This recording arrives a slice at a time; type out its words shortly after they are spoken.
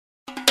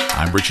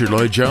I'm Richard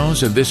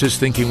Lloyd-Jones, and this is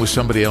Thinking with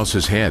Somebody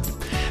Else's Head.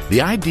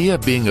 The idea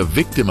of being a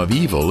victim of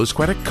evil is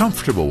quite a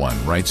comfortable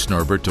one, writes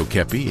Norberto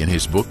Keppe in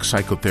his book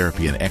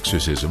Psychotherapy and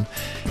Exorcism.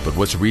 But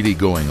what's really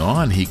going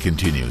on, he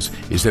continues,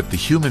 is that the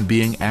human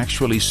being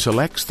actually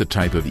selects the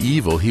type of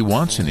evil he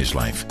wants in his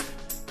life.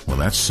 Well,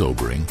 that's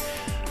sobering.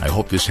 I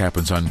hope this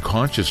happens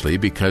unconsciously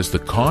because the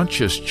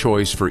conscious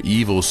choice for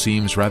evil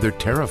seems rather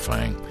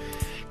terrifying.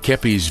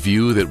 Keppe's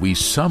view that we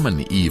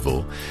summon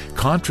evil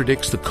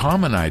contradicts the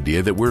common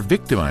idea that we're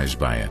victimized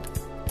by it.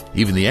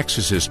 Even the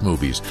Exorcist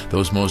movies,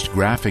 those most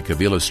graphic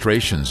of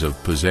illustrations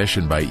of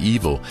possession by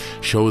evil,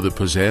 show the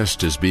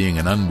possessed as being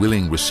an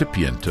unwilling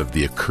recipient of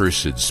the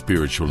accursed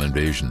spiritual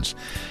invasions.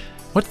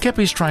 What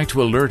Keppe's trying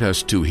to alert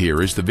us to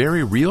here is the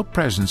very real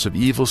presence of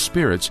evil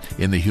spirits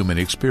in the human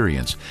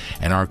experience,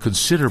 and our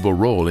considerable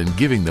role in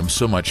giving them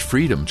so much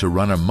freedom to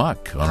run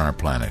amok on our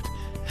planet.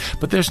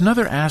 But there's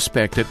another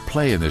aspect at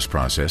play in this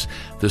process,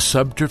 the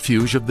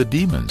subterfuge of the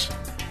demons.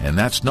 And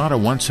that's not a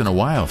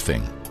once-in-a-while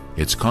thing.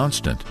 It's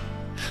constant.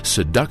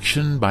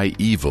 Seduction by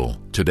evil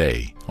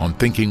today on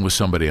Thinking with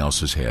Somebody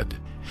Else's Head.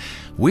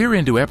 We're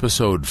into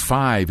episode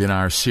 5 in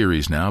our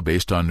series now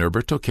based on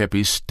Norberto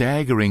Keppe's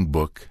staggering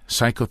book,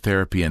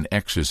 Psychotherapy and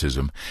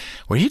Exorcism,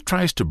 where he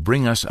tries to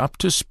bring us up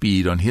to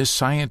speed on his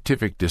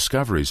scientific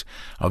discoveries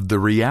of the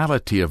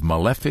reality of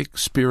malefic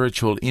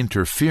spiritual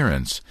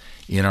interference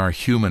in our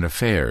human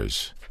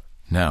affairs.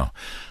 Now,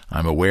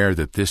 I'm aware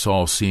that this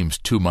all seems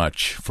too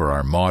much for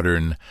our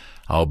modern,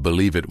 I'll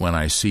believe it when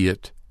I see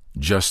it,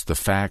 just the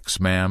facts,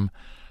 ma'am,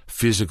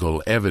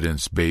 physical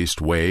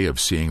evidence-based way of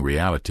seeing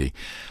reality.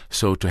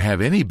 So to have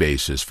any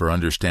basis for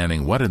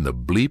understanding what in the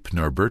bleep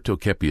Norberto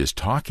Keppe is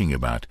talking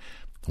about,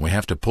 we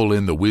have to pull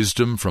in the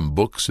wisdom from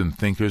books and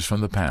thinkers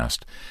from the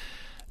past.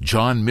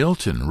 John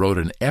Milton wrote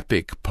an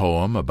epic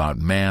poem about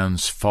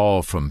man's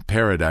fall from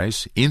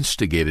paradise,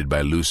 instigated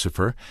by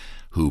Lucifer,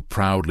 who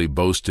proudly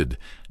boasted,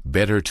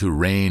 "Better to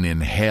reign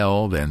in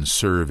hell than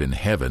serve in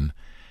heaven."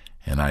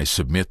 And I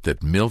submit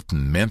that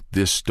Milton meant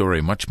this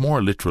story much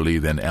more literally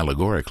than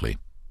allegorically.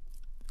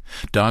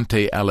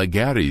 Dante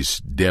Alighieri's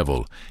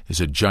devil is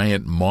a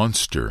giant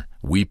monster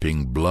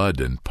weeping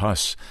blood and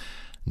pus.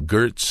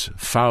 Goethe's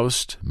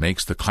Faust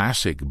makes the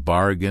classic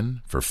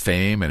bargain for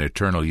fame and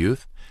eternal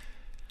youth.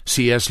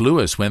 C.S.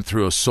 Lewis went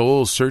through a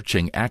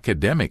soul-searching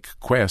academic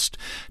quest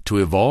to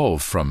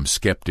evolve from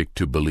skeptic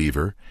to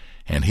believer,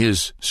 and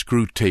his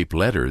Screwtape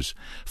Letters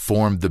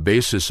formed the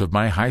basis of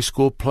my high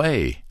school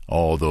play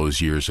all those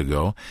years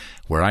ago,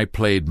 where I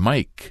played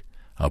Mike,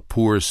 a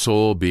poor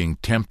soul being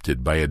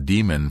tempted by a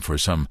demon for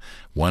some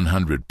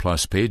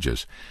 100-plus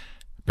pages.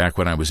 Back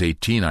when I was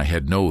 18, I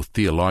had no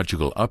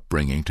theological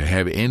upbringing to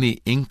have any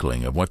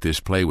inkling of what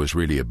this play was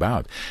really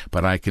about.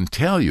 But I can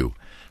tell you,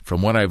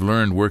 from what I've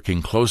learned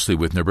working closely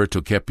with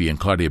Norberto Keppe and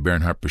Claudia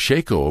Bernhardt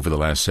Pacheco over the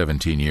last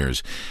 17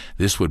 years,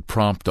 this would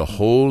prompt a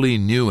wholly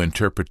new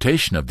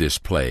interpretation of this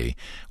play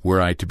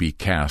were I to be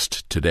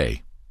cast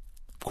today.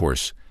 Of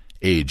course,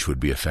 age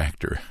would be a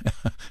factor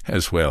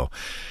as well.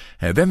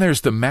 And then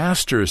there's the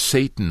master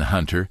Satan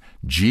hunter,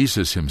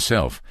 Jesus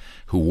himself,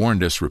 who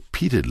warned us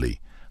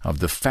repeatedly of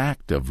the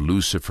fact of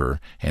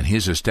Lucifer and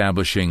his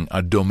establishing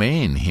a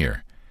domain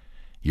here.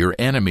 Your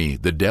enemy,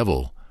 the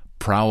devil,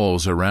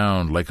 prowls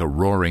around like a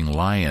roaring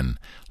lion,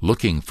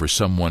 looking for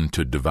someone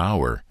to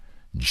devour,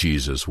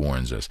 Jesus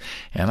warns us.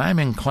 And I'm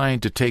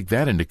inclined to take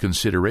that into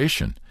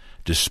consideration,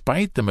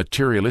 despite the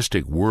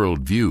materialistic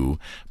worldview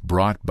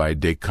brought by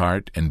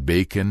Descartes and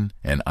Bacon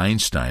and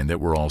Einstein that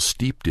we're all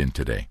steeped in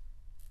today.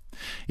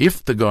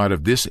 If the God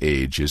of this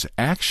age is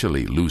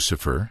actually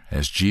Lucifer,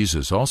 as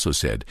Jesus also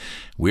said,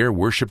 we're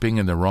worshiping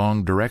in the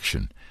wrong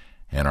direction,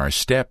 and our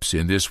steps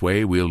in this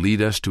way will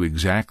lead us to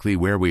exactly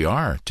where we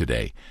are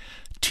today,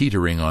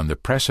 teetering on the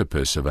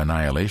precipice of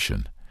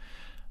annihilation.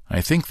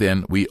 I think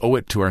then we owe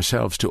it to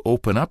ourselves to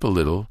open up a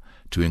little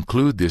to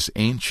include this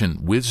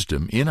ancient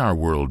wisdom in our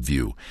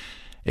worldview,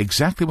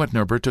 exactly what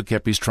Norberto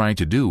Keppe is trying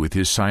to do with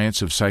his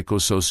science of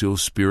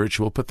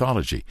psychosocial-spiritual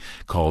pathology,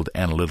 called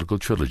Analytical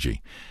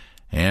Trilogy.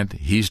 And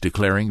he's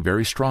declaring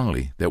very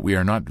strongly that we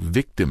are not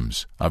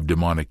victims of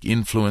demonic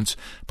influence,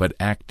 but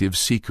active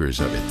seekers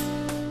of it.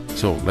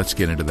 So let's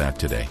get into that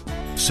today.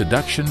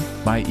 Seduction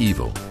by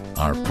Evil.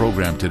 Our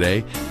program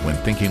today, When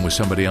Thinking with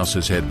Somebody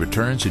Else's Head,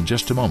 returns in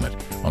just a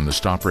moment on the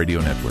Stop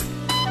Radio Network.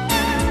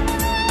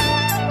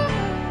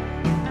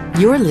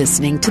 You're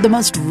listening to the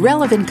most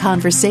relevant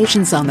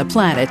conversations on the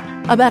planet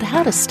about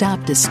how to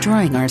stop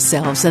destroying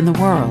ourselves and the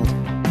world.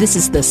 This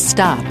is the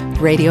Stop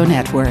Radio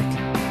Network.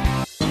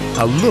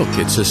 A look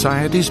at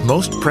society's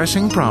most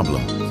pressing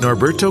problem.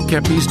 Norberto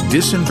Keppe's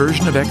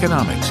Disinversion of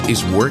Economics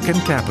is Work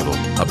and Capital,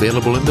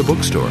 available in the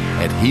bookstore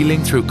at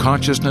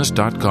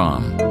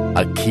healingthroughconsciousness.com.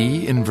 A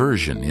key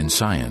inversion in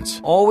science.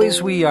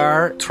 Always we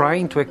are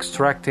trying to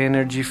extract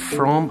energy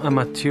from a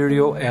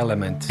material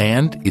element.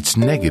 And its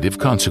negative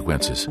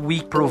consequences.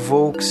 We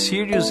provoke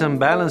serious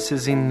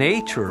imbalances in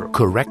nature.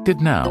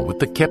 Corrected now with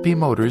the Kepi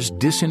motor's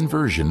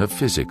disinversion of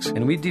physics.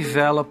 And we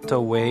developed a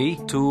way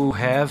to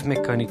have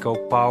mechanical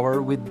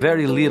power with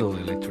very little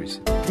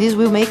electricity. This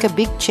will make a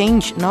big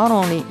change not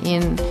only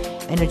in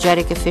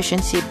energetic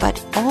efficiency,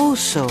 but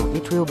also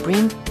it will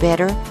bring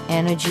better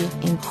energy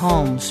in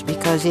homes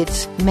because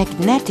it's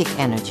magnetic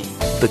energy.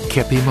 The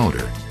Kepi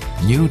motor.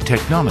 New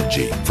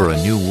technology for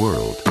a new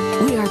world.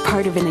 We are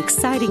part of an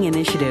exciting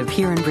initiative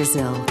here in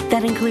Brazil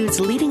that includes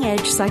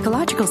leading-edge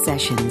psychological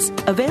sessions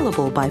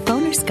available by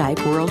phone or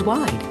Skype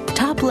worldwide,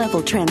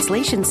 top-level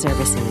translation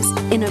services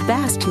in a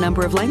vast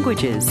number of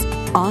languages,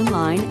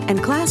 online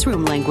and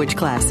classroom language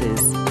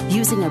classes,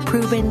 using a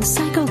proven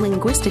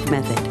psycholinguistic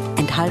method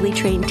and highly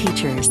trained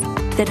teachers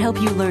that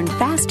help you learn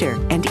faster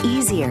and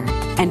easier,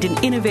 and an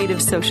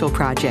innovative social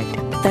project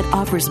that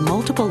offers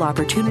multiple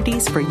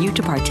opportunities for you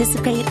to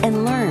participate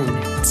and learn,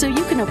 so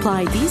you can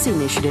apply these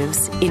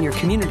initiatives in your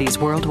communities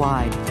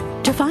worldwide.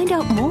 To find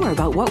out more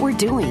about what we're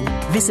doing,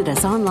 visit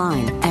us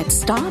online at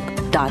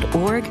stop.org.br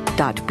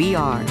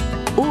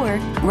or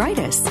write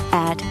us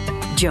at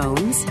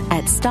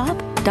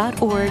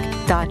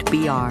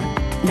jones@stop.org.br.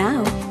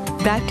 Now,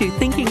 back to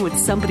thinking with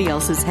somebody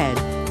else's head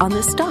on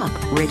the Stop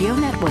Radio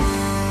Network.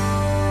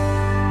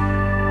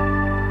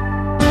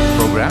 The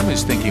program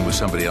is Thinking with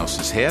Somebody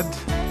Else's Head.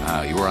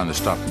 You are on the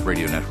Stop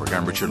Radio Network.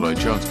 I'm Richard Lloyd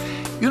Jones.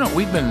 You know,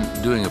 we've been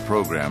doing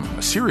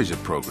a series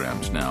of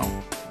programs now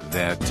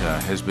that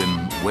has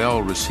been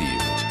well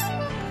received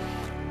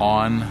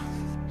on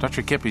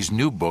Dr. Kepi's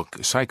new book,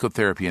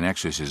 Psychotherapy and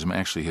Exorcism,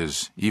 actually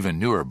his even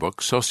newer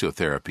book,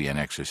 Sociotherapy and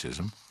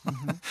Exorcism,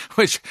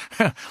 which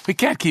we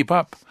can't keep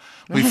up.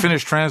 We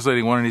finished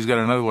translating one, and he's got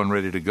another one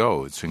ready to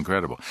go. It's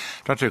incredible.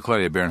 Dr.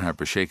 Claudia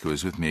Bernhardt-Pacheco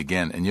is with me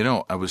again. And, you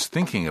know, I was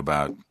thinking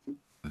about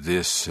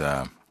this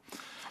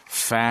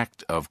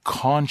fact of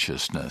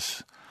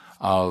consciousness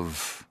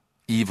of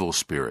evil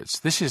spirits.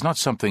 This is not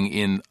something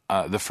in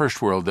the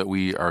first world that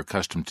we are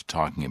accustomed to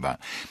talking about.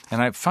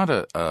 And I found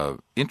a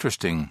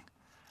interesting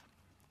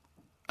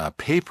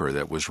paper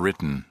that was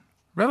written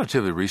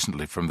relatively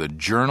recently from the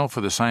Journal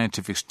for the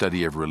Scientific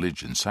Study of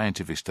Religion.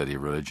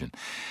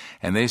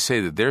 And they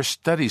say that their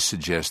studies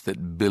suggest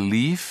that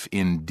belief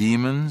in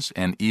demons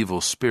and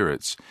evil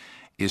spirits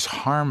is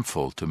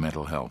harmful to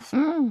mental health.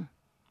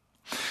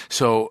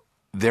 So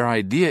their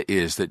idea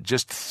is that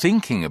just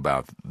thinking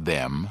about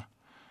them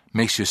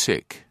makes you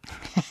sick.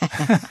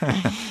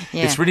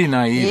 It's really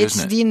naive, isn't it?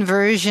 It's the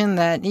inversion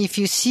that if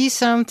you see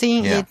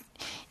something,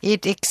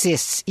 it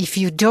exists. If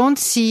you don't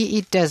see,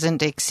 it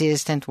doesn't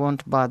exist and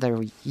won't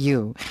bother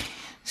you.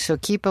 So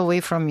keep away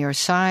from your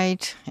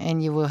sight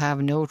and you will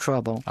have no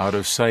trouble. Out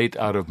of sight,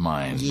 out of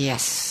mind.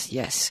 Yes.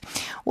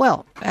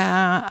 Well,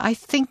 I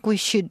think we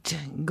should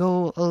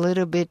go a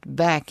little bit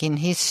back in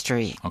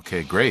history.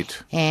 Okay,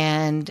 great.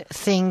 And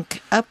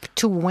think up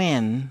to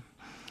when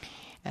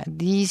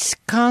this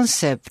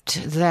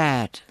concept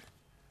that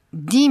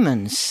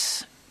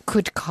demons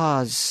could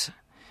cause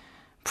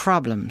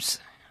problems,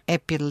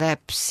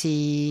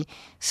 epilepsy,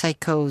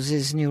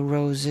 psychosis,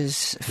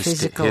 neurosis,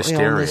 physical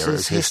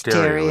illnesses,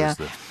 hysteria.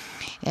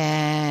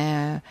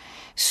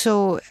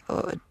 So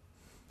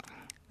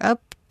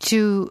up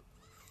to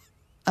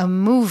a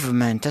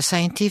movement, a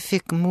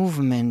scientific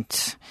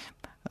movement,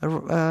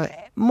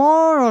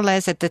 more or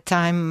less at the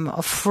time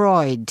of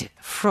Freud.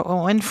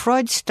 When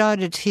Freud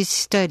started his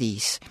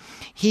studies,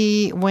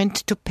 he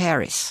went to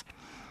Paris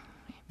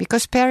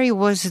because Paris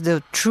was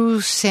the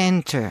true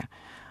center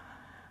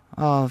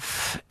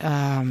of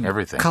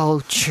everything.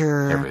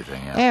 Culture.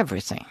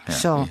 Everything. Yeah.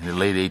 So in the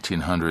late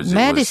 1800s,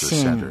 it was the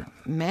center.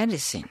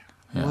 Medicine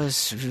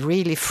was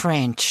really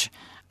French.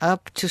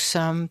 Up to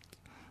some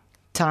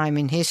time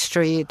in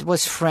history, it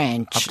was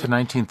French. Up to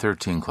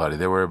 1913, Claudia.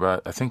 There were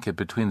about, I think,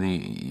 between the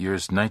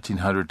years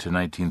 1900 to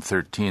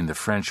 1913, the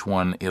French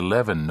won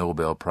 11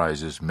 Nobel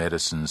Prizes,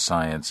 medicine,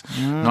 science.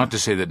 Not to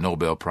say that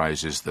Nobel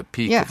Prize is the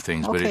peak of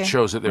things, but it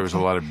shows that there was a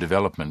lot of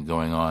development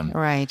going on.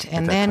 Right,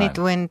 and then it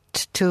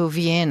went to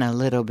Vienna a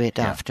little bit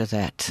after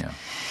that. Yeah.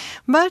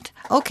 But,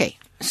 okay,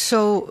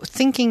 so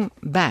thinking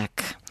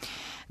back,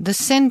 the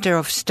center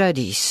of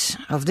studies,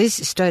 of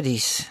these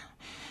studies,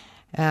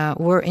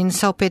 were in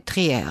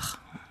Salpêtrière,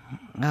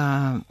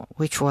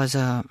 which was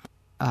a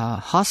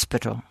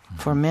hospital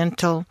for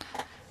mentally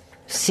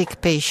sick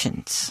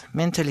patients.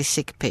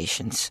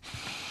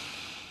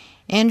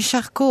 And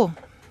Charcot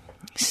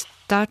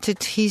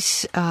started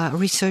his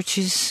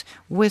researches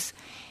with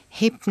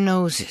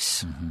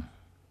hypnosis.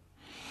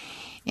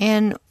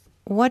 And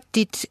what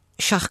did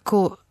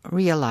Charcot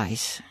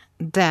realize?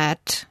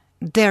 That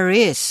there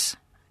is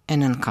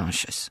an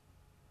unconscious.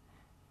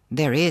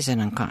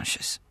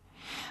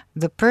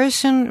 The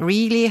person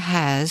really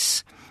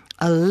has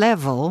a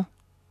level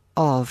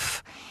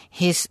of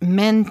his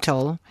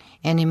mental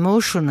and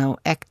emotional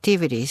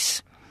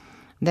activities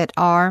that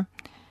are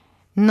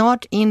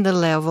not in the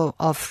level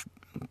of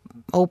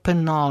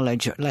open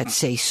knowledge, let's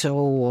say so,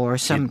 or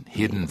some...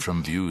 Hidden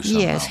from view somehow.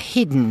 Yes,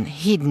 hidden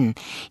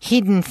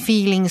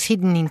feelings,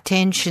 hidden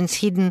intentions,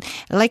 hidden,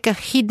 like a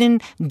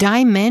hidden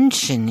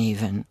dimension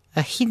even,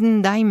 a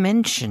hidden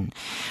dimension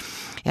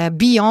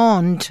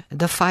beyond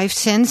the five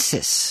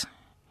senses.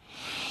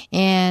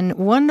 And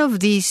one of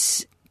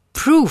these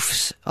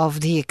proofs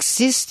of the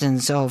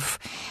existence of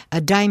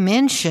a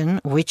dimension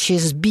which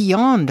is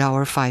beyond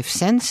our five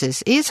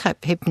senses is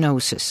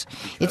hypnosis.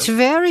 It's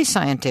very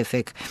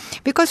scientific.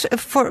 Because,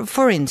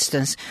 for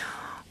instance,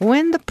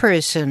 when the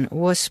person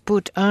was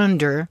put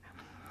under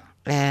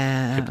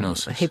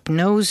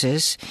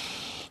hypnosis,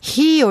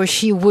 he or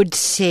she would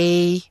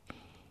say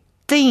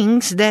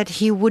things that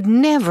he would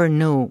never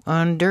know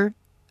under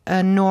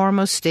a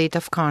normal state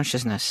of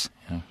consciousness.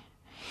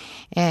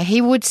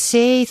 He would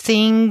say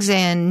things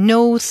and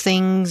know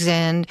things,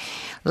 and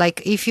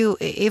like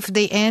if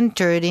they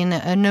entered in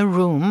a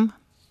room,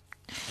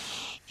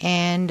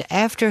 and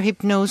after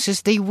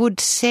hypnosis they would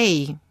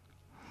say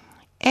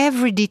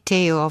every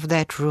detail of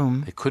that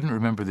room. They couldn't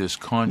remember this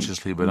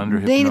consciously, but under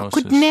hypnosis...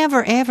 They could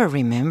never, ever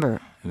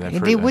remember.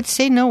 They would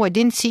say, no, I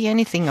didn't see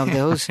anything of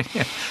those.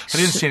 I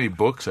didn't see any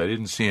books. I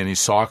didn't see any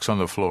socks on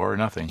the floor,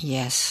 nothing.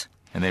 Yes.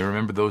 And they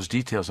remember those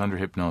details under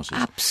hypnosis.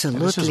 Absolutely.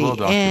 And this is well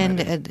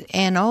documented.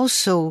 And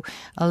also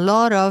a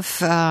lot of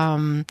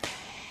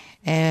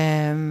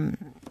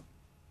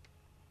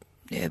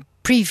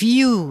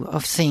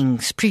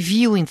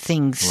previewing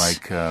things.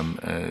 Like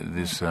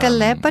this...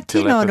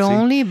 telepathy, not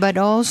only, but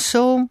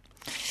also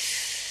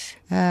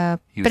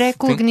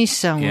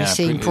precognition, we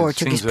say in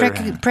Portuguese.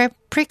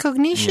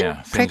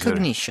 Precognition?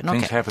 Precognition, okay.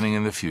 Things happening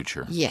in the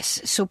future.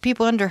 Yes. So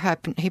people under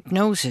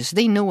hypnosis,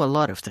 they know a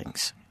lot of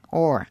things.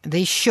 Or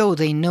they show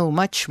they know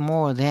much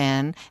more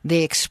than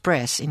they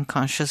express in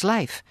conscious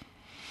life.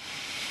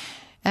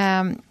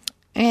 And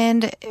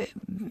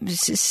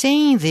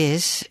saying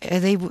this,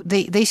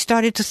 they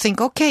started to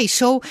think, okay,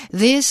 so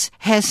this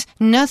has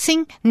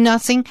nothing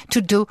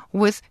to do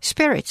with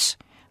spirits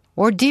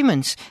or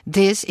demons.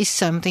 This is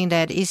something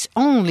that is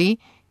only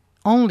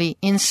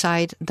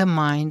inside the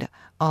mind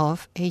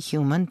of a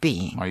human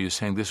being. Are you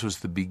saying this was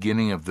the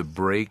beginning of the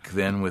break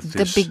then with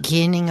this The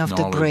beginning of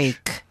the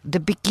break.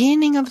 The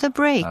beginning of the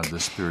break. Of the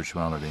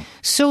spirituality.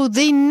 So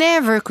they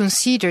never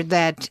considered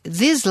that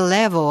this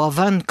level of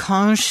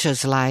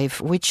unconscious life,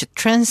 which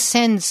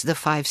transcends the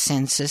five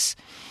senses,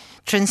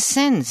 that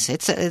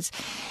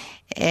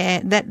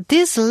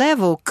this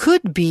level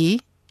could be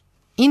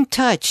in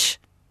touch,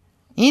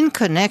 in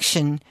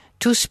connection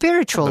to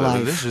spiritual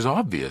life. This is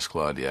obvious,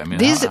 Claudia. I mean,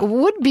 this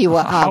would be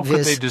obvious. How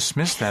could they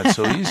dismiss that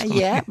so easily?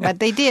 Yeah, but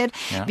they did,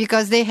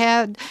 because they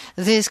had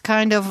this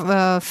kind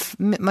of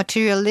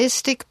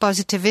materialistic,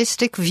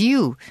 positivistic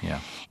view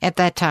at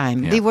that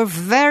time. They were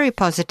very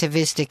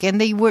positivistic,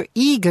 and they were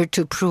eager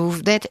to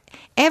prove that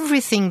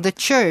everything the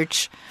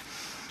church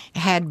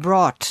had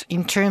brought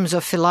in terms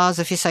of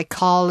philosophy,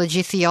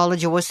 psychology,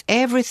 theology was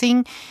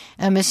everything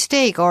a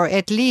mistake, or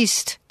at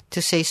least,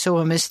 to say so,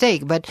 a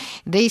mistake, but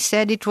they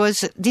said it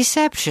was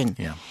deception.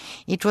 Yeah.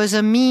 It was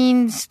a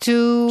means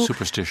to...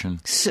 Superstition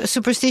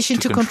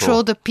to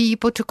control the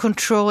people, to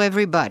control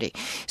everybody.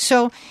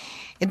 So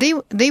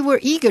they were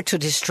eager to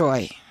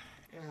destroy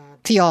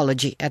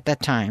theology at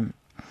that time.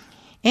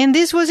 And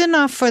this was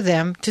enough for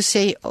them to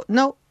say, oh,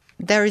 no,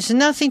 there is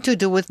nothing to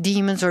do with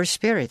demons or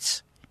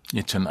spirits.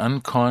 It's an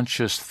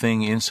unconscious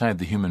thing inside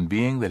the human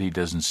being that he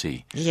doesn't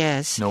see.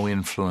 Yes. No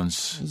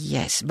influence.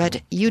 Yes,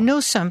 but you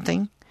know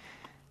something?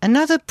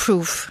 Another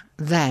proof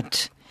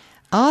that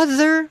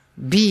other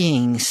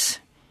beings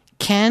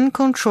can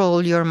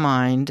control your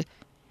mind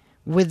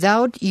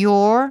without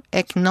your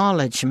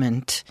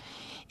acknowledgement,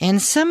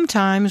 and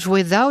sometimes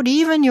without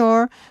even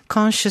your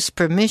conscious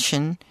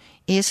permission,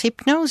 is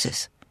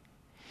hypnosis.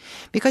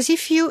 Because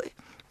if you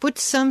put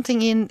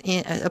something in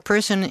a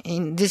person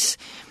in this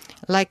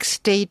like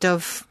state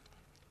of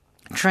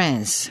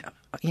trance,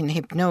 in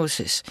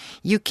hypnosis,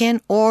 you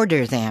can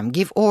order them,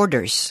 give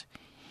orders,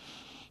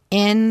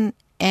 and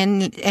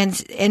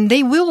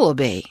they will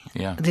obey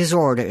these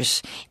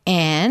orders.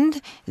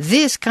 And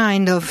this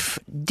kind of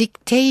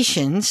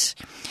dictations,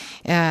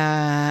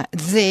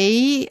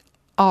 they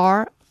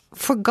are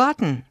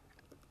forgotten.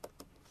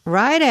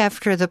 Right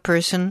after the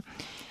person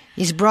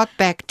is brought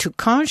back to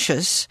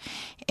conscious,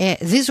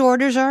 these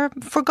orders are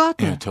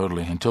forgotten. Yeah,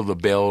 totally. Until the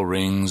bell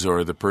rings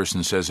or the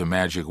person says a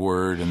magic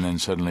word, and then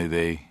suddenly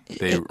they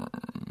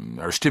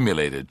are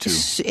stimulated to...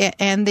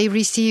 And they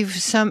receive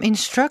some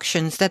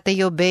instructions that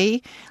they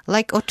obey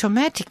like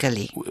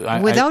automatically,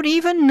 without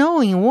even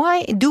knowing,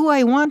 why do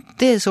I want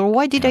this, or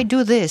why did I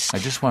do this? I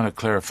just want to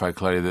clarify,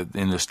 Claudia, that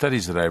in the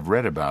studies that I've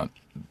read about,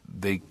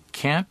 they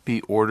can't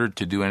be ordered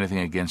to do anything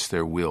against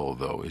their will,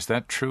 though. Is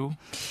that true?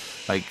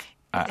 Like...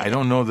 I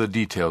don't know the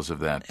details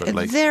of that, but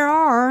like... There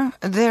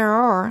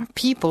are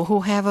people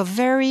who have a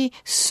very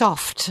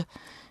soft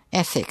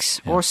ethics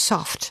or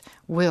soft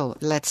will,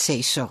 let's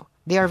say so.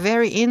 They are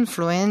very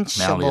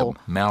influential.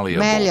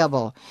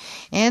 Malleable.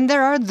 And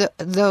there are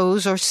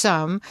those or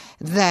some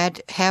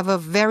that have a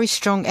very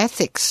strong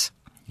ethics.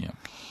 Yeah.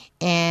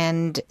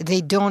 and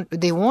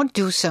they won't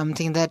do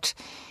something that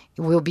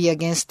will be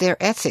against their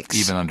ethics.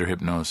 Even under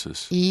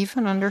hypnosis.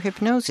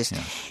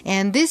 Yeah.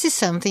 And this is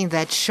something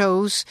that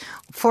shows,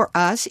 for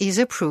us, is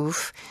a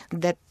proof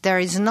that there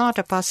is not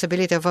a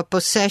possibility of a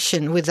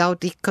possession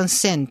without the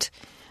consent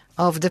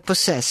of the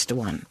possessed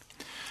one.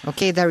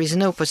 Okay, there is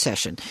no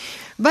possession.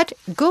 But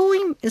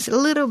going a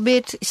little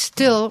bit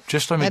still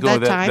just let me at go that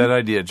with time. that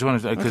idea.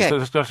 Because Okay.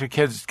 Dr.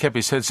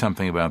 Kepi said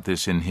something about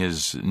this in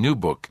his new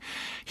book.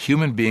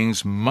 Human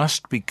beings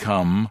must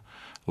become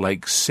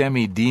like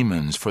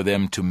semi-demons for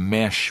them to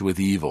mesh with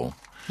evil.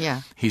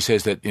 Yeah. He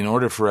says that in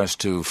order for us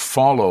to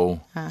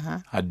follow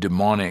a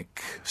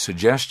demonic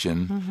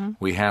suggestion,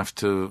 we have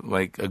to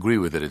agree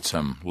with it at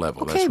some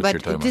level. Okay, That's what but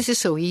you're talking this is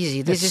so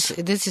easy.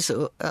 This is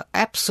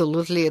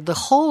absolutely the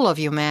whole of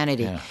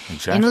humanity. Yeah,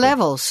 exactly.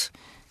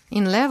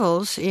 In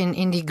levels,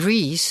 in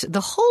degrees,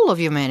 the whole of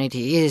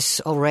humanity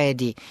is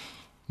already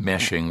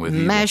meshing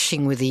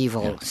with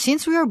evil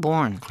since we are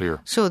born. Clear.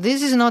 So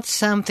this is not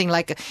something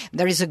like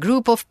there is a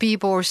group of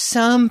people or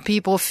some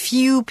people,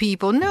 few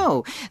people.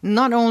 No,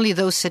 not only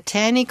those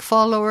satanic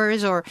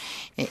followers or,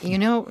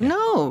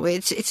 no,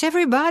 it's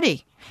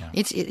everybody. Yeah.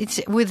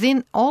 It's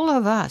within all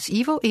of us.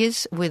 Evil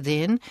is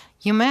within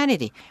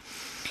humanity.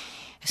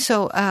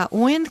 So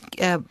when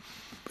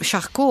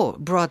Charcot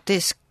brought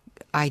this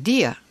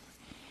idea,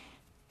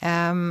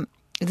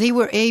 they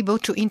were able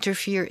to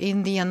interfere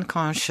in the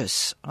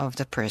unconscious of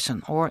the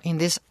person or in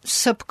this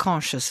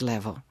subconscious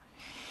level.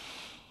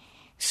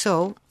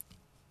 So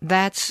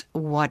that's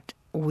what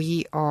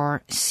we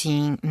are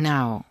seeing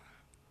now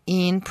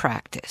in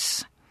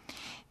practice.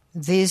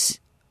 This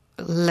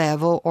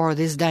level or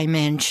this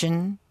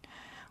dimension,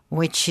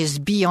 which is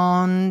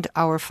beyond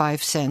our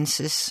five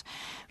senses,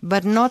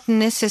 but not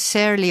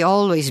necessarily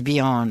always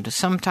beyond.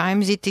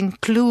 Sometimes it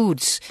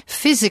includes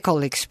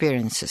physical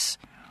experiences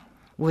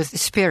with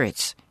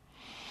spirits.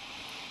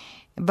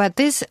 But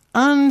this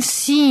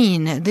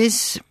unseen,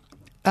 this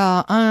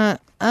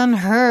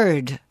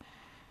unheard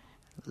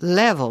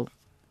level,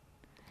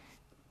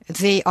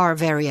 they are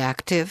very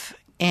active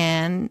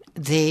and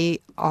they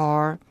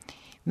are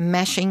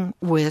meshing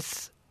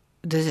with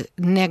the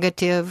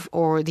negative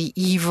or the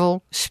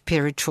evil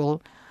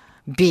spiritual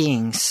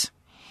beings.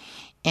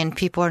 And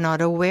people are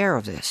not aware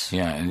of this.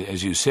 Yeah, and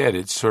as you said,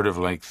 it's sort of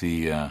like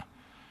the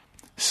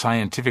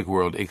scientific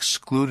world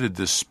excluded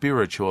the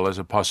spiritual as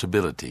a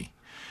possibility.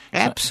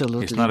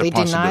 Absolutely. It's not a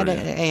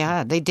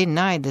possibility. They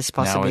denied this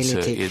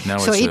possibility.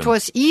 So it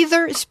was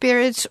either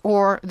spirits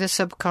or the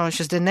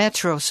subconscious, the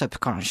natural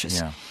subconscious.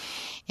 Yeah.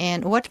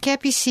 And what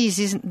Kepi sees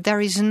is there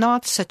is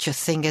not such a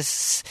thing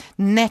as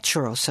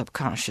natural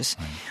subconscious.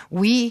 Right.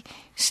 We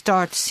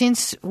start,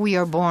 since we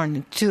are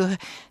born, to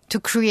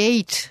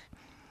create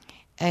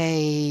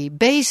a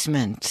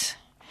basement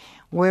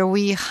where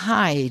we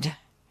hide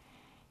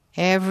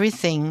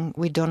everything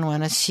we don't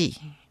want to see.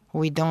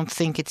 We don't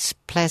think it's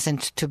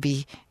pleasant to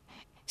be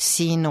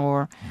seen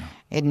or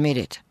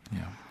admitted.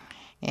 Yeah.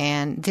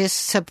 And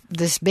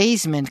this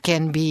basement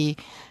can be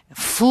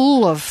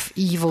full of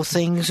evil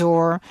things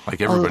or... Like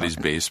everybody's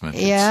basement.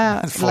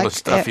 Yeah. It's full of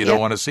stuff you don't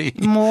want to see.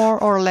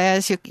 More or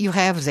less, you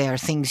have there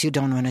things you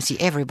don't want to see.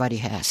 Everybody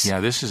has. Yeah,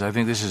 I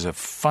think this is a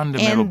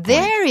fundamental point.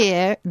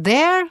 And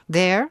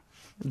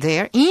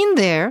in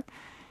there,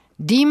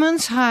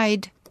 demons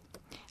hide.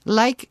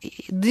 Like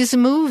these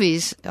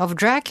movies of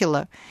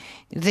Dracula,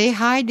 they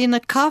hide in a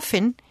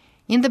coffin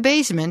in the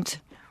basement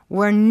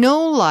where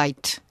no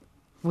light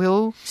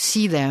will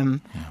see them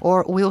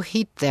or will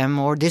hit them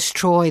or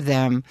destroy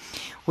them,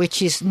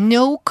 which is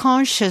no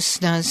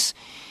consciousness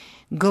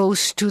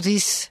goes to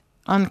this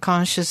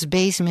unconscious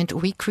basement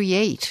we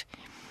create.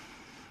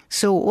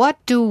 So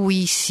what do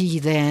we see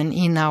then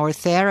in our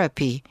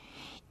therapy?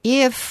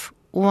 If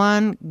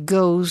one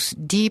goes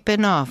deep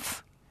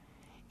enough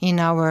in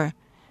our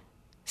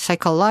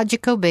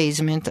psychological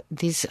basement,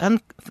 this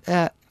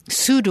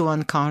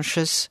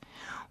pseudo-unconscious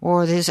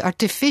or this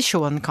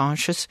artificial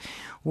unconscious,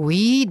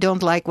 we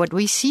don't like what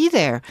we see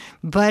there,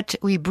 but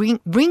we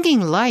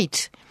bringing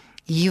light,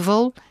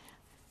 evil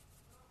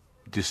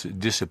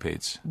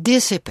dissipates,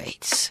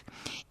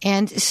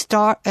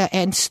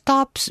 and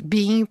stops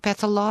being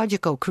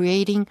pathological,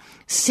 creating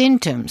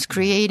symptoms,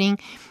 creating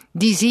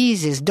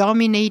diseases,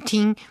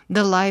 dominating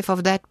the life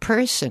of that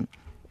person.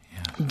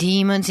 Yeah.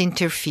 Demons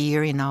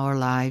interfere in our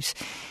lives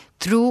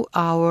through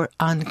our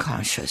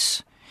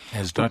unconscious.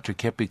 As Dr.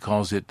 Kepi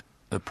calls it,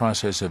 the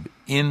process of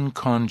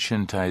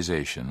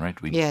inconscientization, right?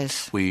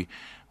 Yes. We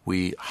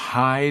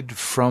hide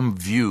from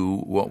view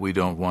what we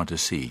don't want to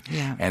see.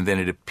 Yeah. And then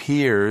it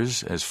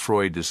appears, as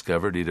Freud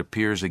discovered, it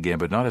appears again,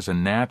 but not as a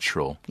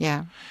natural.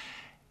 Yeah.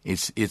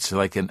 It's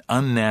like an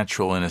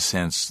unnatural, in a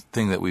sense,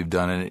 thing that we've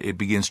done, and it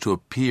begins to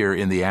appear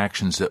in the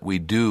actions that we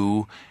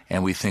do,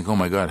 and we think, oh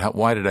my God,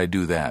 why did I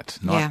do that?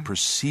 Not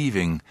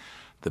perceiving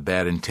the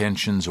bad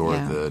intentions or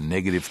the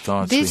negative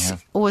thoughts this we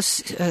have.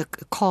 was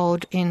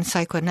called in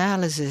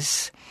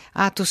psychoanalysis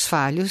atos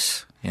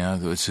falhos. Yeah,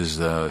 this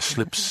is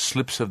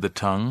slips of the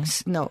tongue.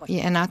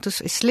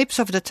 Slips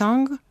of the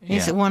tongue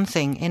is one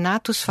thing, and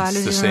atos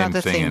falhos is another thing.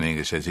 It's the same thing in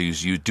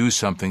English. You do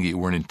something you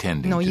weren't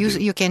intending to do.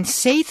 You can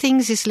say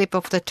things is slip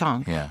of the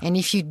tongue, and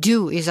if you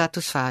do, is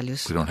atos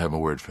falhos. We don't have a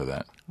word for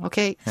that.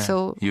 Okay,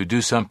 so you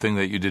do something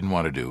that you didn't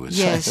want to do.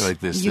 It's like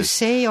this. You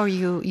say or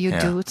you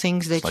do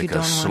things that you don't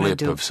want to do. Like a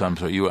slip of some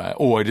sort.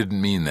 I didn't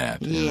mean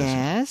that.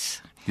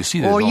 Yes. You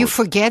see, or you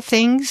forget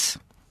things.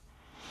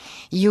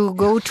 You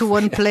go to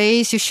one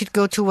place, you should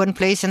go to one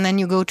place, and then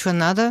you go to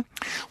another.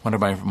 One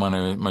of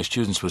my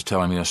students was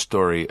telling me a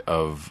story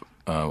of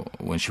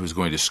when she was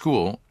going to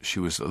school. She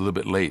was a little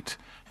bit late,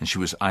 and she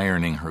was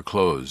ironing her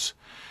clothes.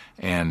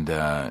 And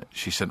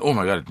she said, "Oh,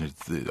 my God,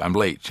 I'm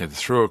late." She had to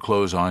throw her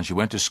clothes on. She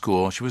went to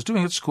school. She was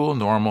doing at school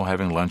normal,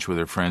 having lunch with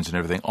her friends and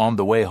everything. On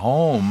the way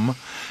home,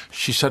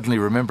 she suddenly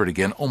remembered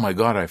again, "Oh, my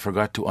God, I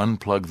forgot to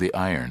unplug the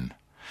iron."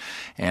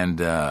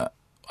 And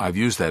I've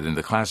used that in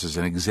the class as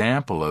an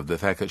example of the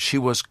fact that she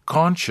was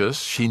conscious.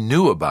 She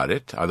knew about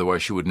it.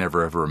 Otherwise, she would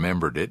never have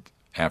remembered it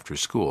after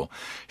school.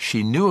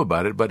 She knew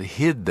about it,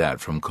 but hid that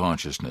from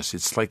consciousness.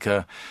 It's like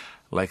a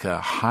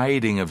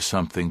hiding of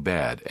something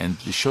bad, and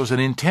it shows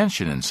an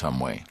intention in some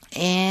way.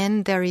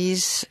 And there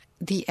is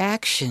the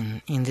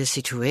action in this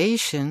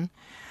situation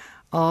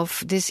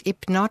of this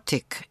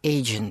hypnotic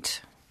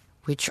agent,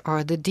 which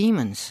are the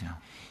demons. Yeah.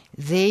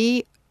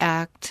 They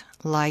act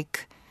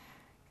like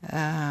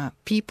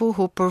people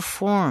who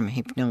perform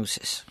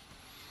hypnosis.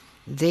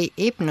 They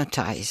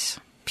hypnotize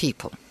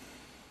people.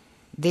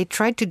 They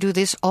try to do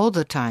this all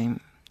the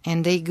time,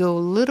 and they go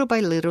little by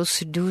little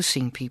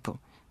seducing people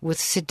with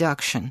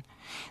seduction.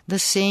 The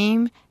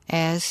same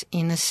as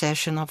in a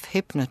session of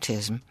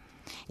hypnotism.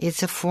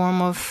 It's a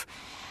form of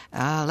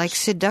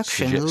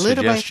seduction,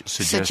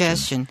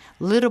 suggestion,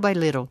 little by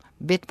little,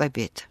 bit by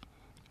bit.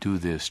 Do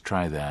this,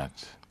 try that,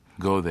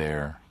 go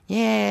there.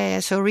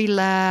 Yeah, so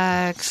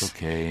relax. It's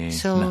okay.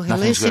 So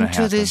listen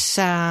to this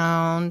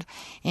sound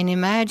and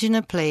imagine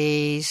a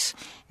place.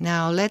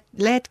 Now let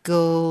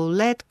go,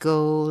 let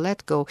go,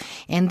 let go.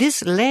 And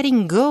this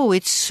letting go,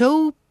 it's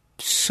so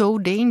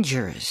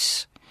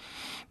dangerous.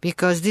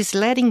 Because this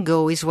letting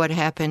go is what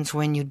happens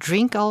when you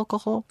drink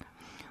alcohol,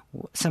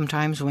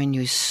 sometimes when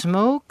you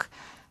smoke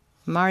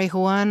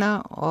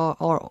marijuana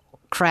or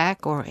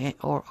crack or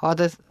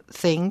other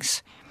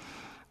things.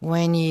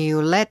 When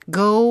you let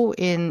go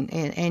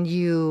and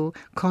you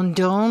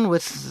condone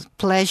with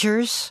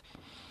pleasures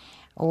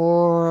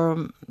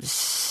or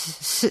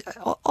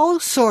all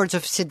sorts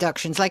of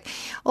seductions. Like,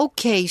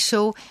 okay,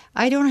 so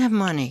I don't have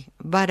money,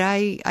 but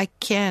I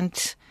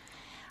can't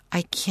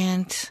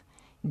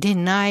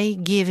deny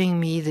giving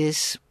me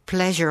this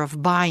pleasure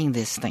of buying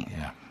this thing.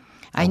 Yeah.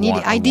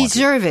 I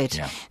deserve it.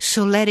 Yeah.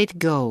 So let it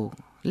go.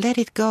 Let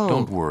it go.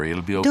 Don't worry,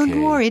 it'll be okay.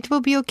 Don't worry, it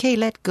will be okay.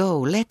 Let go,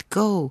 let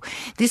go.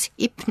 This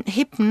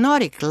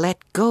hypnotic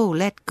let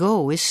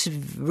go is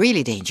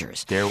really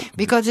dangerous.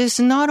 Because it's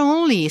not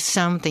only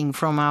something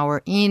from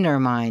our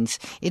inner minds.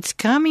 It's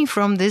coming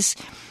from this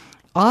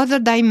other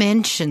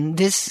dimension,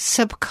 this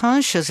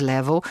subconscious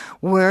level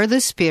where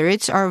the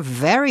spirits are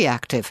very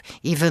active,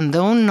 even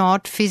though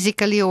not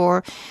physically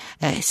or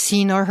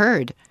seen or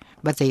heard.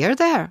 But they are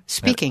there,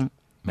 speaking.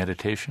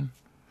 Meditation?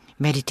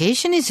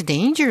 Meditation is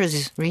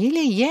dangerous,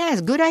 really. Yes,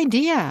 good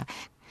idea.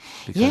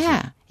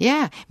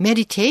 Yeah.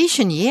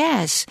 Meditation,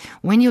 yes.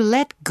 When you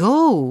let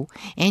go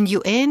and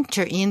you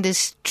enter in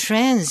this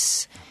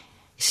trance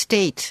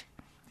state.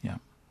 Yeah.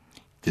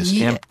 This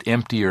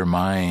empty your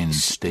mind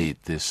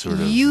state, this sort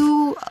of...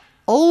 You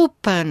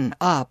open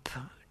up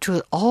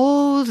to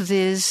all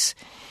these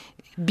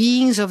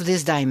beings of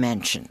this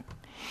dimension.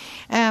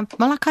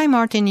 Malachi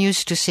Martin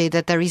used to say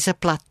that there is a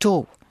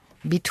plateau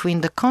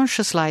between the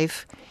conscious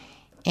life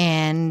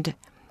and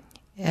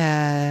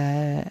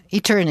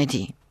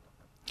eternity.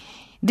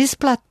 This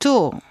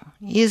plateau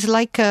is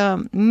like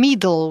a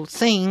middle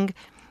thing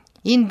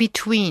in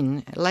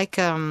between, like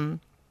in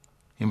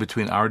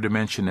between our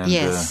dimension and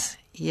yes.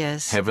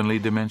 Heavenly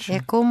dimension.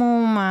 É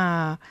como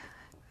uma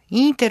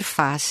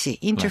interface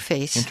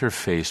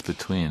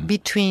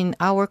between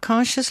our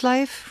conscious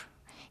life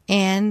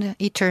and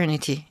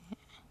eternity,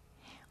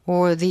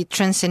 or the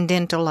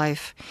transcendental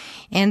life.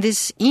 And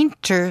this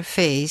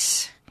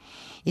interface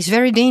is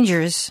very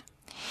dangerous.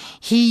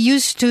 He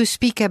used to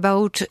speak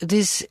about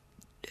these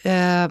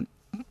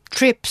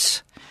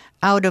trips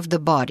out of the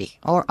body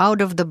or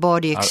out of the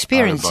body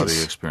experiences. Out of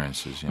body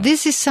experiences, yeah.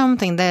 This is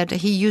something that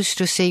he used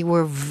to say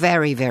were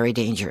very, very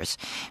dangerous,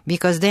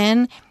 because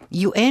then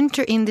you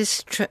enter in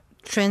this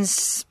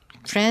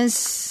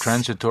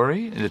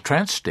transitory, the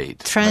trance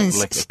state,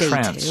 like a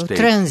trance state.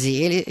 Transe.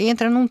 Ele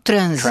entra num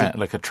transe.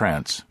 Like a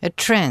trance. A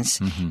trance.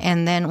 Mm-hmm.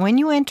 And then when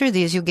you enter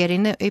this, you get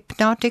in a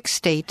hypnotic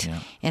state,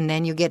 and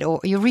then you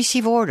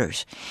receive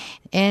orders,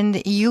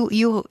 and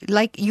you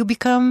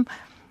become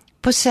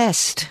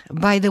possessed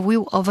by the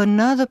will of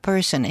another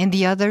person and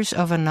the others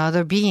of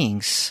another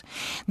beings.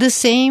 The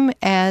same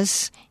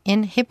as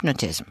in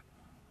hypnotism.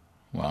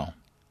 Wow.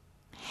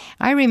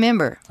 I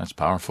remember. That's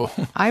powerful.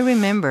 I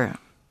remember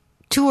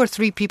 2 or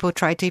 3 people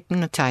tried to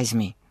hypnotize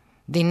me.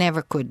 They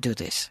never could do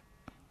this.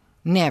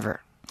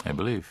 Never. I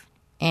believe.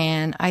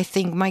 And I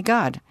think, my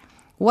God,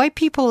 why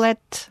people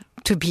let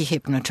to be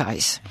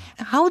hypnotized?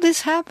 How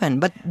this happen?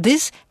 But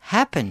this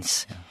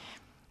happens. Yeah.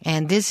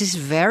 And this is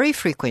very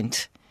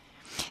frequent.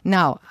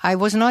 Now, I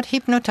was not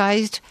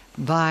hypnotized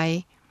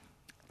by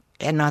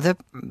another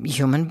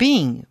human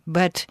being,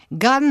 but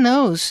God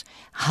knows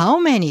how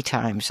many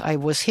times I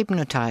was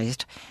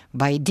hypnotized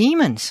by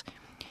demons.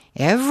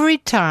 Every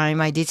time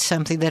I did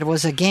something that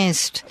was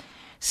against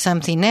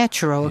something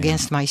natural,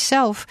 against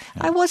myself,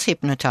 I was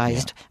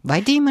hypnotized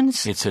by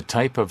demons. It's a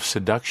type of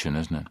seduction,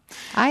 isn't it?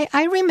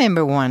 I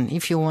remember one,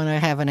 if you want to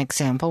have an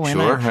example.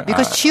 Sure.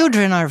 Because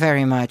children are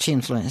very much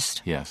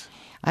influenced. Yes.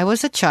 I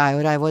was a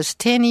child. I was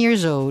 10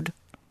 years old,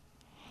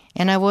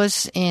 and I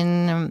was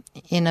in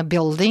a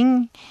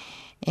building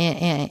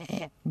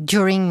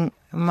during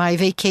my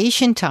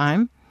vacation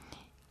time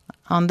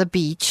on the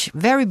beach.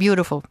 Very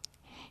beautiful.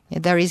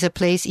 There is a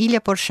place,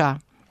 Ilha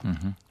Porchá,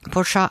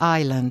 Porchá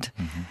Island.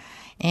 Mm-hmm.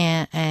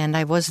 And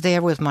I was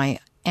there with my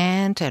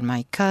aunt and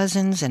my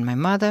cousins and my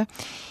mother.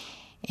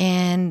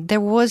 And there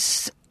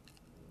was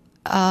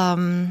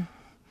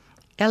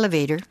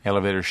elevator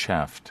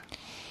shaft.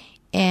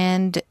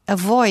 And a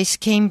voice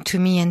came to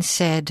me and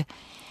said,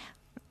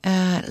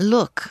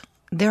 look,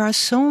 there are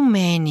so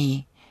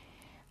many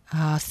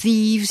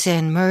thieves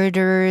and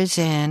murderers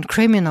and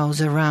criminals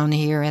around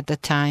here at the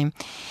time.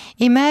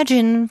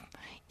 Imagine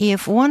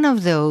if one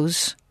of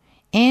those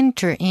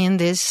enter in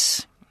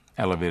this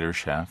elevator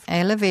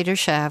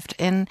shaft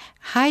and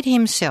hide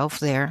himself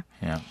there.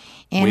 Yeah.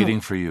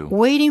 Waiting for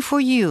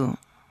you.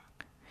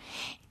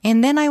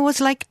 And then I was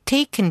like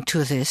taken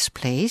to this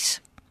place.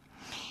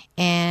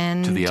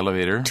 And to the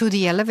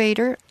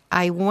elevator.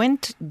 I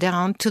went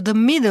down to the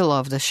middle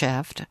of the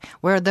shaft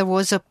where there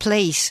was a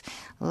place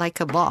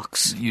like a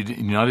box. You're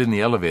not in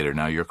the elevator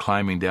now. You're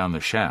climbing down the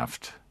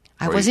shaft.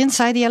 I was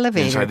inside the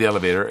elevator. Inside the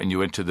elevator, and you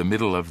went to the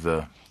middle of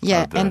the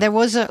and there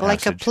was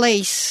like a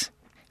place.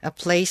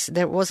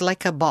 There was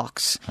like a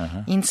box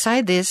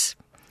inside this.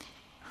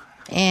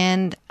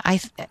 And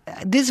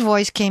this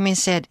voice came and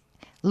said,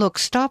 look,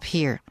 stop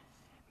here.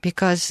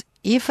 Because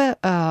if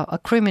a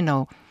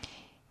criminal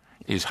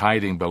is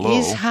hiding below,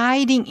 is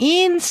hiding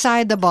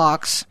inside the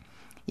box,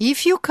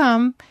 if you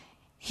come,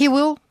 he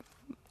will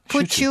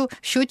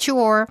shoot you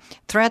or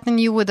threaten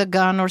you with a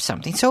gun or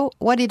something. So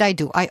what did I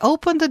do? I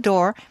opened the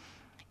door,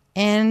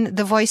 and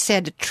the voice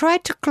said, try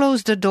to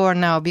close the door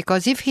now,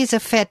 because if he's a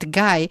fat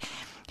guy,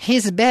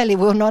 his belly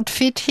will not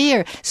fit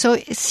here. So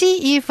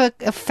see if a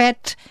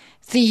fat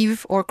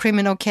thief or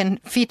criminal can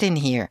fit in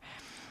here.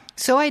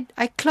 So I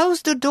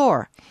closed the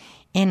door.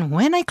 And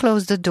when I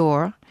closed the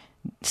door,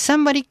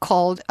 somebody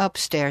called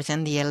upstairs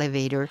and the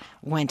elevator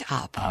went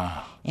up.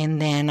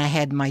 And then I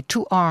had my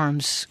 2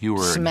 arms smashed. You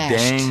were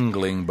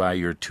dangling by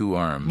your 2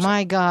 arms.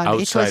 My God.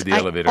 Outside the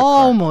elevator I car.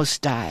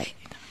 almost died.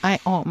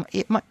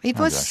 It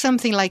was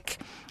something like,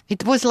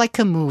 it was like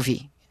a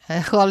movie,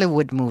 a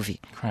Hollywood movie.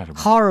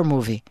 Incredible. Horror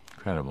movie.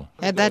 Incredible.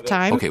 At that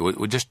time. Okay, well,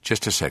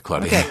 just a sec,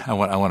 Claudia. Okay. I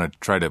want to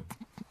try to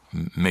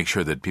make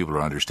sure that people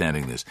are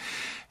understanding this.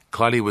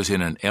 Claudia was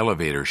in an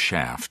elevator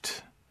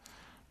shaft.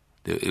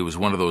 It was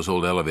one of those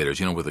old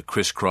elevators, with the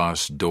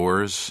crisscross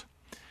doors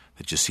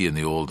that you see in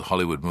the old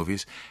Hollywood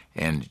movies.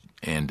 And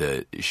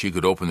she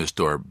could open this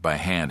door by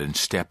hand and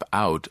step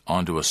out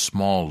onto a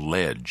small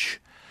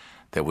ledge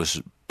that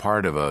was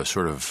part of a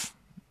sort of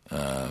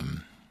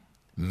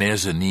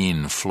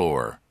mezzanine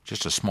floor,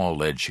 just a small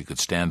ledge she could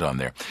stand on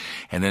there.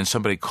 And then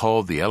somebody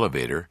called the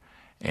elevator,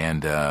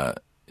 and the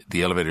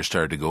elevator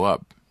started to go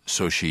up.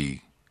 So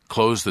she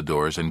closed the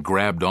doors and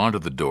grabbed onto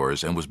the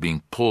doors and was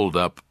being pulled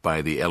up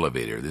by the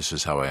elevator. This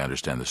is how I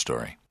understand the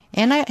story.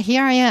 And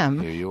here I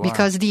am, here you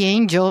because are. The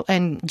angel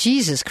and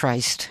Jesus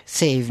Christ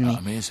saved me.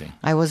 Amazing.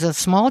 I was a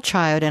small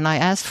child, and I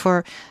asked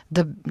for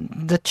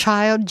the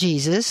child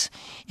Jesus,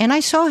 and I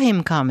saw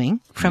him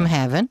coming from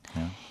heaven.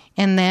 Yeah.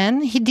 And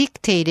then he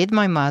dictated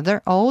my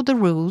mother all the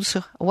rules.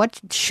 What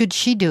should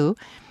she do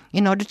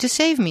in order to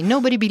save me?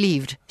 Nobody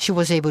believed she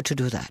was able to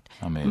do that.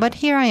 Amazing. But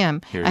here I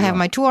am. I have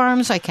my 2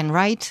 arms. I can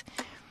write.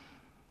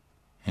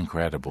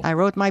 Incredible. I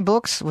wrote my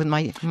books with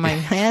my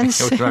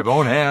hands. With my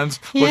own hands.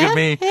 Look at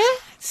me. Yeah.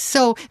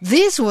 So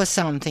this was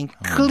something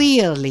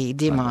clearly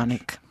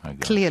demonic.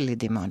 Clearly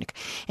demonic.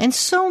 And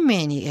so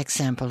many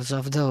examples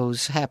of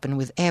those happen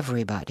with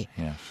everybody.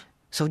 Yes.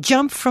 So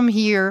jump from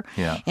here.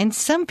 Yeah. And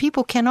some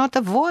people cannot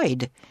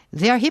avoid.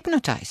 They are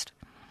hypnotized.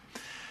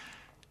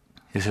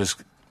 This is,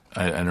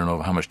 I don't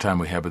know how much time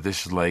we have, but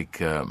this is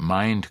like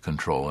mind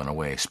control in a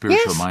way.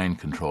 Spiritual mind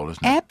control,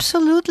 isn't it?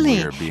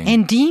 Absolutely.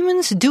 And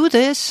demons do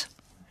this.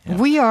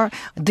 Yeah.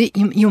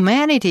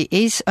 Humanity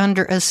is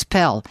under a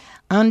spell,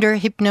 under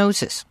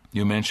hypnosis.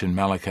 You mentioned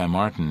Malachi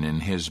Martin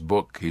in his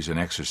book. He's an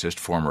exorcist,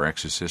 former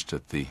exorcist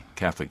at the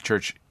Catholic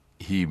Church.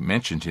 He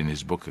mentioned in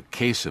his book a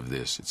case of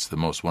this. It's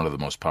one of the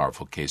most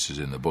powerful cases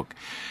in the book,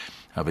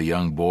 of a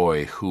young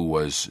boy who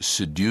was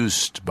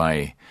seduced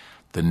by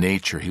the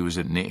nature. He was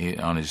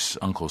on his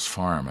uncle's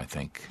farm, I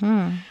think.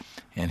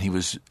 And he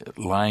was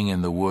lying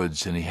in the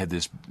woods, and he had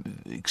this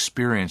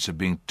experience of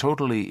being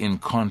totally in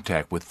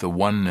contact with the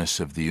oneness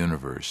of the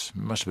universe.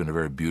 It must have been a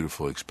very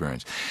beautiful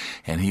experience.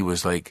 And he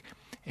was like,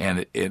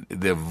 and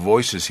the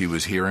voices he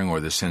was hearing or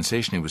the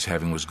sensation he was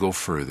having was, go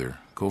further,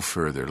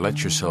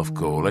 let yourself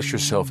go, let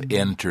yourself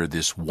enter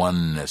this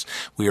oneness.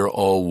 We are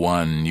all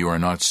one. You are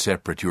not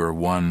separate. You are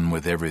one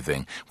with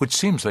everything, which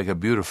seems like a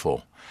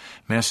beautiful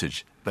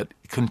message. But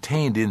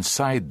contained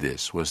inside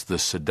this was the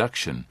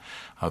seduction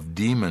of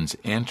demons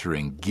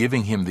entering,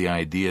 giving him the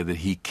idea that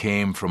he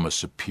came from a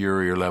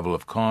superior level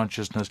of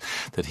consciousness,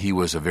 that he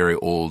was a very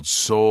old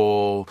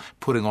soul,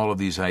 putting all of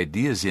these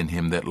ideas in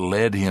him that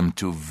led him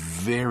to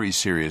very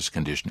serious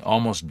condition,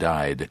 almost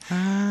died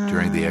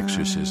during the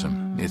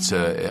exorcism. It's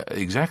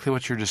exactly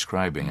what you're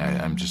describing.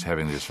 I'm just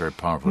having this very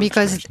powerful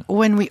experience. Because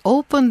when we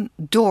open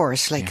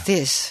doors like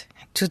this,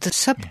 to the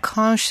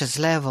subconscious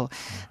level,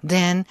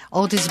 then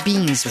all these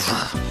beings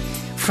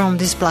from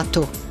this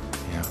plateau,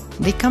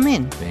 they come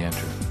in.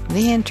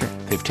 They enter.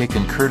 They've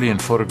taken Curlian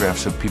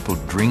photographs of people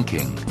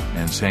drinking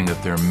and saying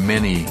that there are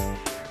many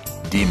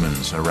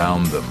demons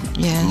around them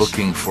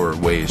looking for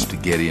ways to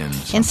get in.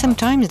 And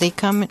sometimes they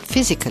come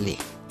physically.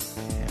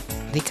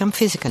 They come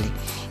physically.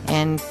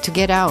 And to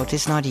get out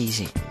is not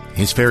easy.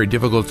 It's very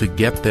difficult to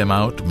get them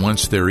out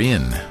once they're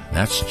in.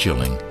 That's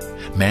chilling.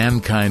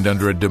 Mankind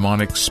under a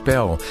demonic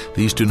spell.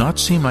 These do not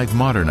seem like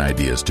modern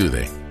ideas, do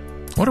they?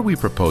 What are we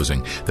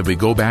proposing? That we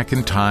go back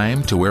in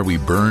time to where we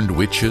burned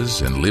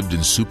witches and lived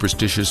in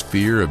superstitious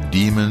fear of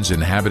demons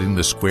inhabiting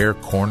the square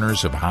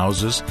corners of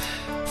houses?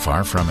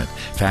 Far from it.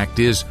 Fact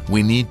is,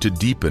 we need to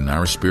deepen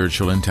our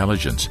spiritual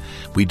intelligence.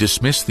 We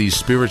dismiss these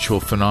spiritual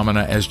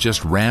phenomena as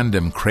just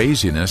random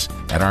craziness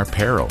at our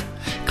peril.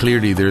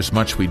 Clearly, there's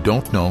much we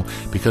don't know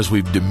because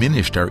we've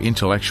diminished our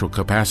intellectual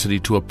capacity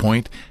to a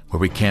point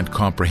where we can't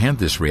comprehend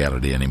this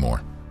reality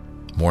anymore.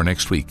 More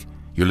next week.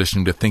 You're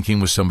listening to Thinking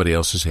with Somebody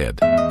Else's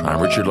Head.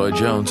 I'm Richard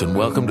Lloyd-Jones, and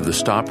welcome to the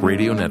Stop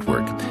Radio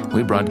Network.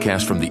 We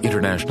broadcast from the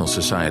International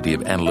Society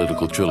of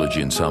Analytical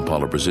Trilogy in Sao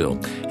Paulo, Brazil.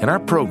 And our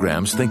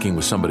programs, Thinking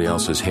with Somebody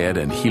Else's Head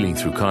and Healing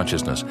Through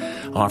Consciousness,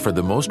 offer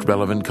the most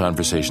relevant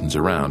conversations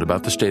around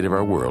about the state of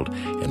our world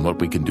and what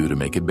we can do to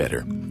make it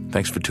better.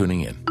 Thanks for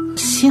tuning in.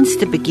 Since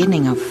the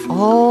beginning of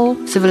all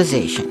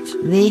civilizations,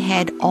 they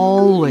had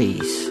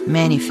always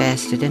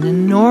manifested an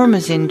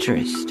enormous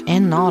interest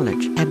and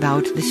knowledge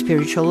about the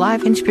spiritual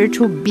life and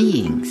spiritual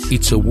beings.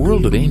 It's a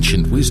world of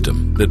ancient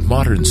wisdom that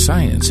modern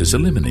science has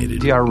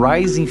eliminated. The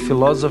arising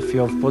philosophy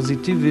of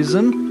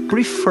positivism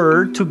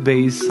preferred to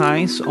base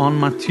science on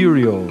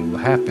material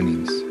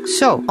happenings.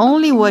 So,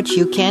 only what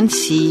you can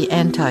see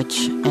and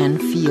touch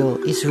and feel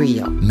is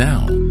real.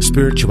 Now,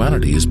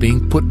 spirituality is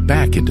being put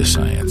back into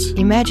science.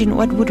 Imagine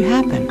what would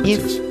happen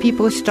if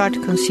people start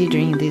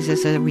considering this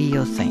as a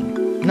real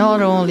thing.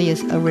 Not only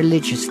as a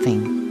religious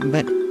thing,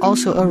 but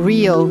also a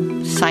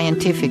real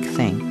scientific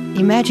thing.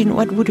 Imagine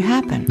what would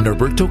happen.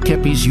 Norberto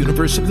Keppe's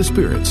Universe of the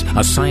Spirits,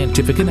 a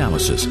scientific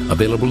analysis,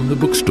 available in the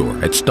bookstore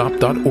at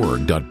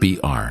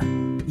stop.org.br.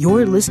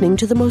 You're listening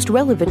to the most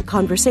relevant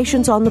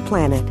conversations on the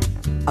planet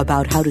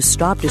about how to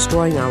stop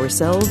destroying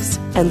ourselves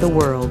and the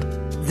world.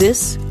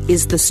 This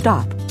is the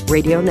Stop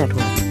Radio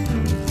Network.